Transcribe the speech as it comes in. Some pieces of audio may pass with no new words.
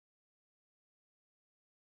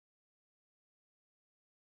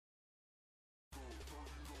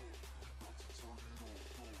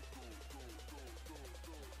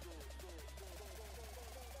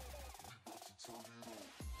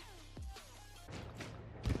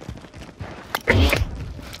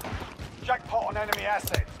enemy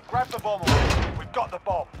assets. Grab the bomb already. We've got the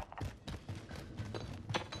bomb.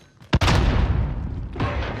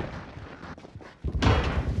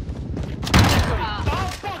 Oh,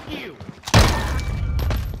 fuck you!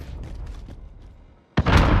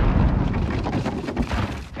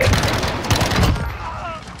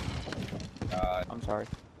 I'm sorry.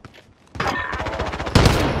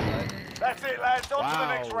 That's it, lads. On to the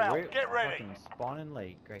next round. Get ready. Spawning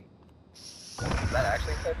late. Great. Is that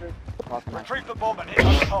actually Cedric? Retrieve the bomb and hit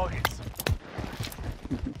those targets.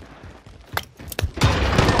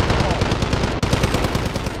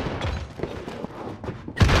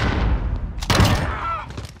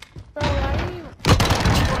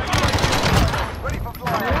 Ready for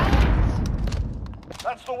flight.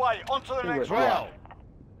 That's the way. On to the next round.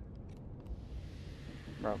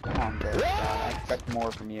 Bro, come on, bro. I expect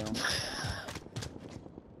more from you.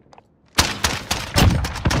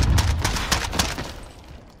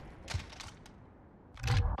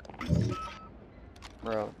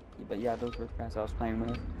 Bro, but yeah, those were the guys I was playing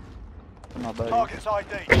with. My buddies. Target's ID.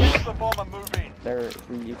 Get the bomb and move in. They're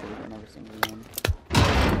easily in every single one.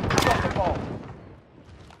 Got the bomb.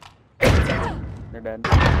 They're dead.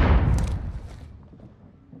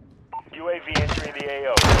 UAV entering the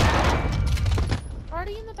AO.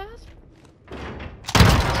 Already in the bathroom?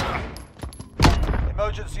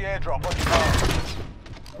 Emergency airdrop on your mark.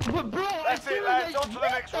 But bro, That's it, lads. On to the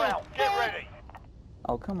next round. Get ready.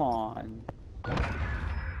 Oh, come on.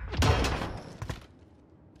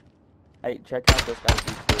 Hey, check out this guy's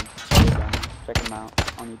YouTube. Check him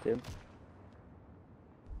out on YouTube.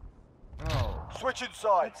 Oh. Switching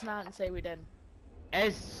sides. Let's not say we did.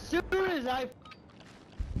 As soon as I...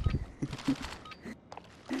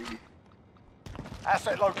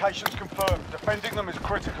 Asset locations confirmed. Defending them is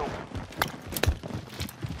critical.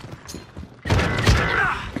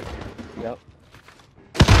 Yep.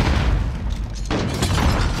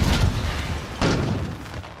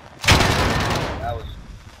 That was...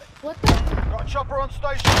 What the? Got a chopper on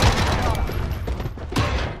station.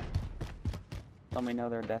 Let me know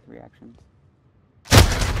their death reactions.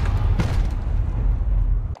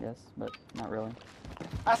 Yes, but not really.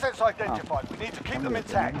 Assets identified. We need to keep them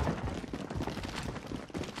intact.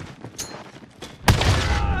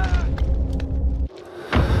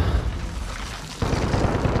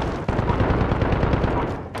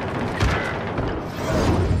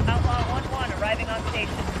 Outlaw 1-1 arriving on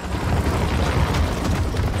station.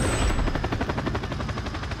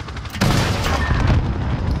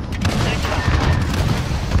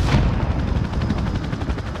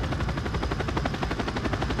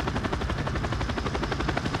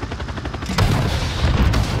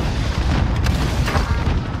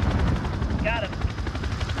 Got him.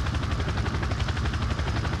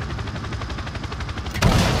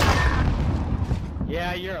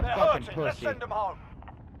 Yeah, you're a They're fucking hurting. Let's pussy. send them home.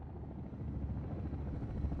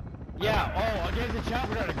 Yeah, oh, against the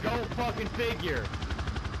chopper, gotta go fucking figure.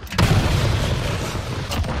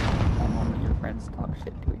 One of your friends talk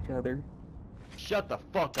shit to each other. Shut the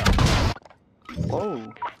fuck up.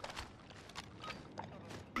 Whoa.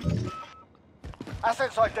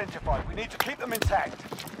 Assets identified. We need to keep them intact.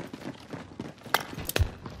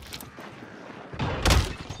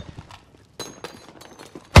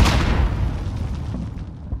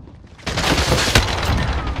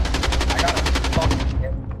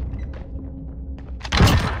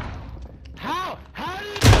 How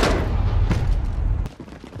did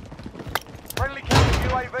Friendly counter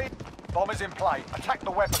UAV. Bomb is in play. Attack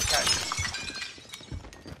the weapon cache.